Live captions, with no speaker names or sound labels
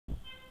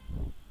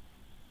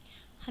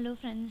Hello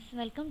friends,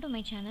 welcome to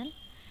my channel.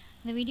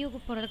 இந்த வீடியோக்கு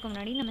போறதுக்கு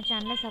முன்னாடி நம்ம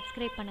சேனலை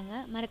சப்ஸ்கிரைப் பண்ணுங்க,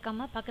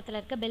 மறக்காம பக்கத்துல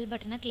இருக்க பெல்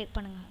பட்டனை கிளிக்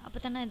பண்ணுங்க.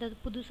 அப்பதான் நான் ஏதாவது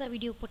புதுசா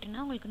வீடியோ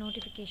போட்டேன்னா உங்களுக்கு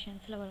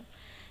நோட்டிஃபிகேஷன்ஸ்ல வரும்.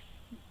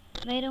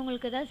 வேற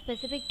உங்களுக்கு ஏதாவது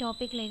ஸ்பெசிபிக்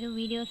டாபிக்ல ஏதாவது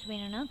வீடியோஸ்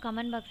வேணும்னா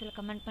கமெண்ட் பாக்ஸ்ல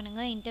கமெண்ட்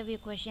பண்ணுங்க. இன்டர்வியூ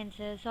क्वेश्चंस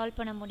சால்வ்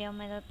பண்ண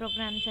முடியாம ஏதாவது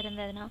ப்ரோக்ராம்ஸ்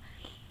இருந்ததுன்னா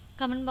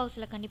கமெண்ட்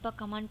பாக்ஸ்ல கண்டிப்பா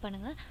கமெண்ட்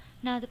பண்ணுங்க.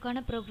 நான்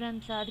அதுக்கான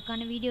ப்ரோக்ராம்ஸ்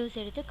அதுக்கான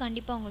வீடியோஸ் எடுத்து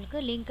கண்டிப்பா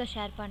உங்களுக்கு லிங்கை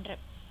ஷேர்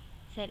பண்றேன்.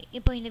 சரி,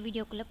 இப்போ இந்த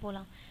வீடியோக்குள்ள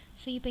போலாம்.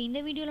 ஸோ இப்போ இந்த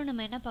வீடியோவில்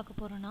நம்ம என்ன பார்க்க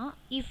போகிறோன்னா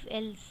இஃப்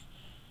எல்ஸ்.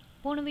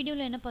 போன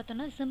வீடியோவில் என்ன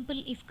பார்த்தோன்னா சிம்பிள்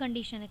இஃப்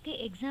கண்டிஷனுக்கு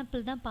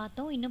எக்ஸாம்பிள் தான்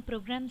பார்த்தோம், இன்னும்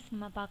ப்ரோக்ராம்ஸ்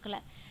நம்ம பார்க்கல.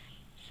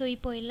 ஸோ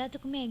இப்போ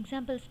எல்லாத்துக்குமே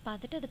எக்ஸாம்பிள்ஸ்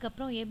பார்த்துட்டு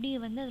அதுக்கப்புறம் எப்படி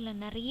வந்து அதில்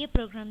நிறைய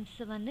ப்ரோக்ராம்ஸ்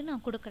வந்து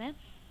நான் கொடுக்குறேன்,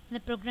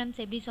 அந்த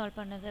ப்ரோக்ராம்ஸ் எப்படி சால்வ்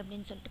பண்ணுறது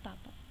அப்படின்னு சொல்லிட்டு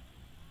பார்ப்போம்.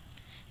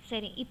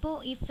 சரி,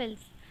 இப்போது இஃப்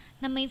எல்ஸ்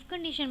நம்ம இஃப்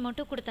கண்டிஷன்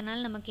மட்டும்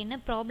கொடுத்தனால நமக்கு என்ன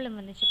ப்ராப்ளம்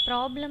வந்துச்சு?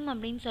 ப்ராப்ளம்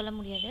அப்படின்னு சொல்ல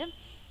முடியாது.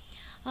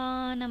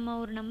 நம்ம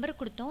ஒரு நம்பர்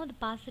கொடுத்தோம், அது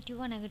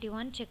பாசிட்டிவாக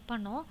நெகட்டிவான்னு செக்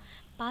பண்ணோம்.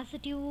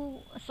 பாசிட்டிவ்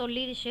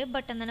சொல்லிடுச்சு,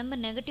 பட் அந்த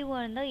நம்பர் நெகட்டிவாக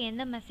இருந்தால்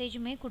எந்த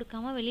மெசேஜுமே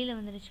கொடுக்காம வெளியில்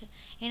வந்துடுச்சு.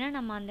 ஏன்னா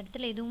நம்ம அந்த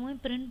இடத்துல எதுவுமே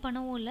பிரிண்ட்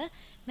பண்ணவும் இல்லை,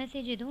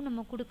 மெசேஜ் எதுவும்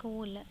நம்ம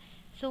கொடுக்கவும் இல்லை.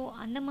 ஸோ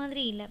அந்த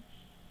மாதிரி இல்லை.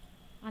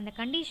 அந்த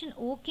கண்டிஷன்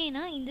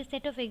ஓகேனா இந்த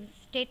செட் ஆஃப்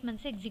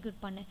ஸ்டேட்மெண்ட்ஸை எக்ஸிக்யூட்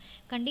பண்ணு,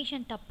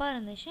 கண்டிஷன் தப்பாக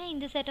இருந்துச்சுன்னா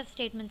இந்த செட் ஆஃப்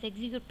ஸ்டேட்மெண்ட்ஸ்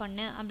எக்ஸிக்யூட்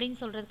பண்ணு அப்படின்னு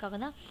சொல்கிறதுக்காக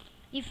தான்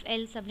இஃப்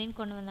எல்ஸ் அப்படின்னு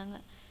கொண்டு வந்தாங்க.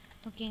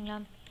 ஓகேங்களா?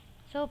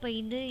 ஸோ இப்போ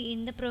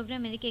இந்த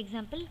ப்ரோக்ராம் எதுக்கு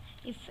example?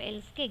 If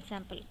எல்ஸ்க்கு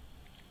example.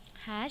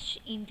 Hash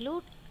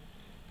include,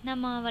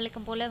 நம்ம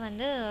வழக்கம் போல்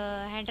வந்து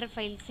ஹெடர்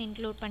ஃபைல்ஸ்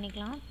இன்க்ளூட்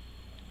பண்ணிக்கலாம்.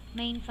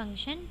 மெயின்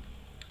ஃபங்க்ஷன்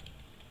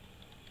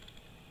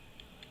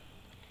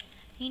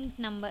இன்ட்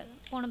நம்பர்,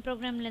 போன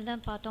ப்ரோக்ராமில்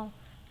தான் பார்த்தோம்.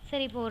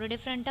 சரி, இப்போ ஒரு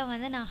டிஃப்ரெண்ட்டாக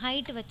வந்து நான்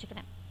ஹைட்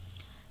வச்சுக்கிறேன்.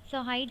 ஸோ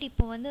ஹைட்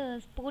இப்போ வந்து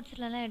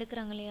ஸ்போர்ட்ஸ்லலாம்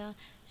எடுக்கிறாங்க இல்லையா?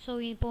 ஸோ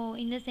இப்போது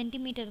இந்த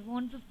சென்டிமீட்டர்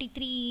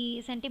 153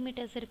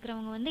 சென்டிமீட்டர்ஸ்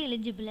இருக்கிறவங்க வந்து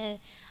எலிஜிபிள்,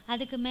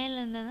 அதுக்கு மேலே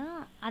இருந்ததுன்னா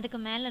அதுக்கு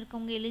மேலே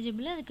இருக்கவங்க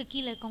எலிஜிபிள், அதுக்கு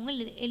கீழே இருக்கவங்க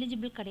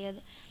எலிஜிபிள் கிடையாது.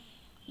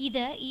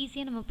 இதை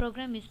ஈஸியாக நம்ம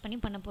ப்ரோக்ராம் யூஸ் பண்ணி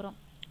பண்ண போகிறோம்.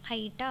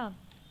 ஹைட்டா,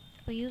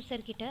 இப்போ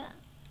யூசர்கிட்ட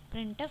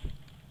printf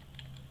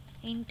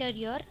என்டர்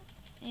யோர்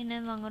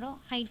என்ன வாங்குகிறோம்,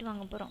 ஹைட்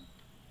வாங்க போகிறோம்.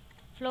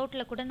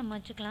 ஃப்ளோட்டில் கூட நம்ம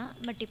வச்சுக்கலாம்,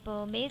 பட்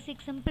இப்போது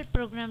பேசிக் சிம்பிள்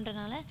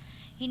ப்ரோக்ராம்ன்றனால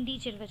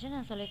இன்டீஜர் வச்சு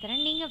நான்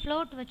சொல்லித்தரேன். நீங்கள்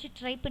ஃப்ளோட் வச்சு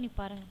ட்ரை பண்ணி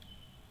பாருங்கள்.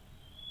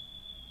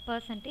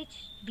 %d,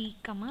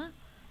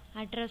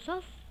 address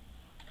of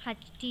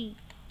ht,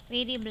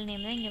 variable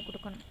name தான் இங்கே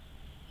கொடுக்கணும்.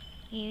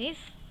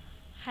 If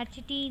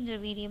htன்ற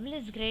variable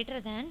is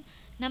greater than,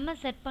 நம்ம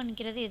செட்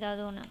பண்ணிக்கிறது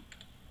ஏதாவது ஒன்று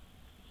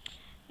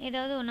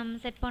நம்ம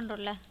செட்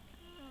பண்ணுறோம்ல,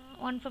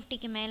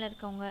 150க்கு மேலே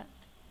இருக்கவங்க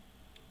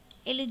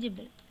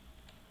எலிஜிபிள்,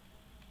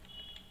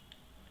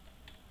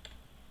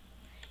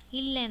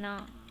 இல்லைனா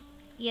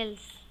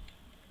எல்ஸ்.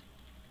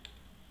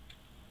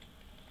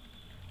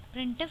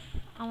 printf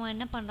அவன்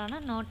என்ன பண்ணுறான்னா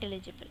நாட்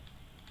எலிஜிபிள்.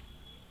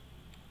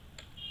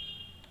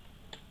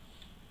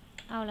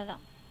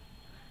 அவ்வளோதான்.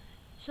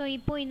 ஸோ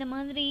இப்போது இந்த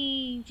மாதிரி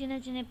சின்ன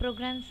சின்ன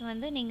ப்ரோக்ராம்ஸ்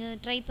வந்து நீங்கள்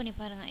ட்ரை பண்ணி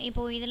பாருங்கள்.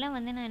 இப்போது இதெல்லாம்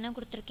வந்து நான் என்ன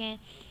கொடுத்துருக்கேன்,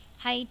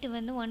 ஹைட்டு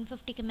வந்து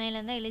 150க்கு மேலே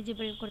இருந்தால்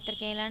எலிஜிபிள்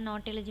கொடுத்துருக்கேன், இல்லை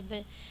நாட்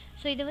எலிஜிபிள்.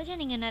 ஸோ இதை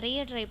வச்சு நீங்கள்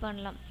நிறைய ட்ரை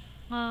பண்ணலாம்.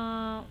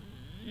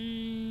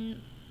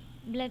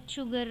 பிளட்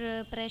சுகர்,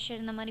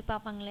 ப்ரெஷர் இந்த மாதிரி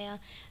பார்ப்பாங்க இல்லையா?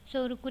 ஸோ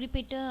ஒரு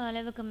குறிப்பிட்ட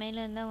அளவுக்கு மேலே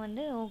இருந்தால்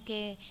வந்து ஓகே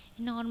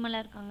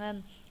நார்மலாக இருக்காங்க,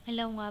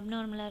 இல்லை அவங்க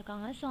அப்நார்மலாக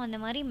இருக்காங்க. ஸோ அந்த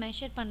மாதிரி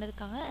மெஷர்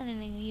பண்ணுறதுக்காக அதை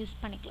நீங்கள் யூஸ்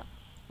பண்ணிக்கலாம்.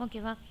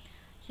 ஓகேவா?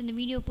 ஸோ இந்த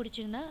வீடியோ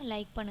பிடிச்சிருந்தா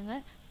லைக்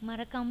பண்ணுங்கள்,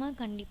 மறக்காமல்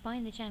கண்டிப்பாக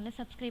இந்த சேனலை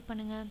சப்ஸ்கிரைப்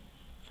பண்ணுங்கள்.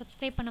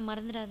 சப்ஸ்கிரைப் பண்ண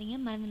மறந்துடாதீங்க.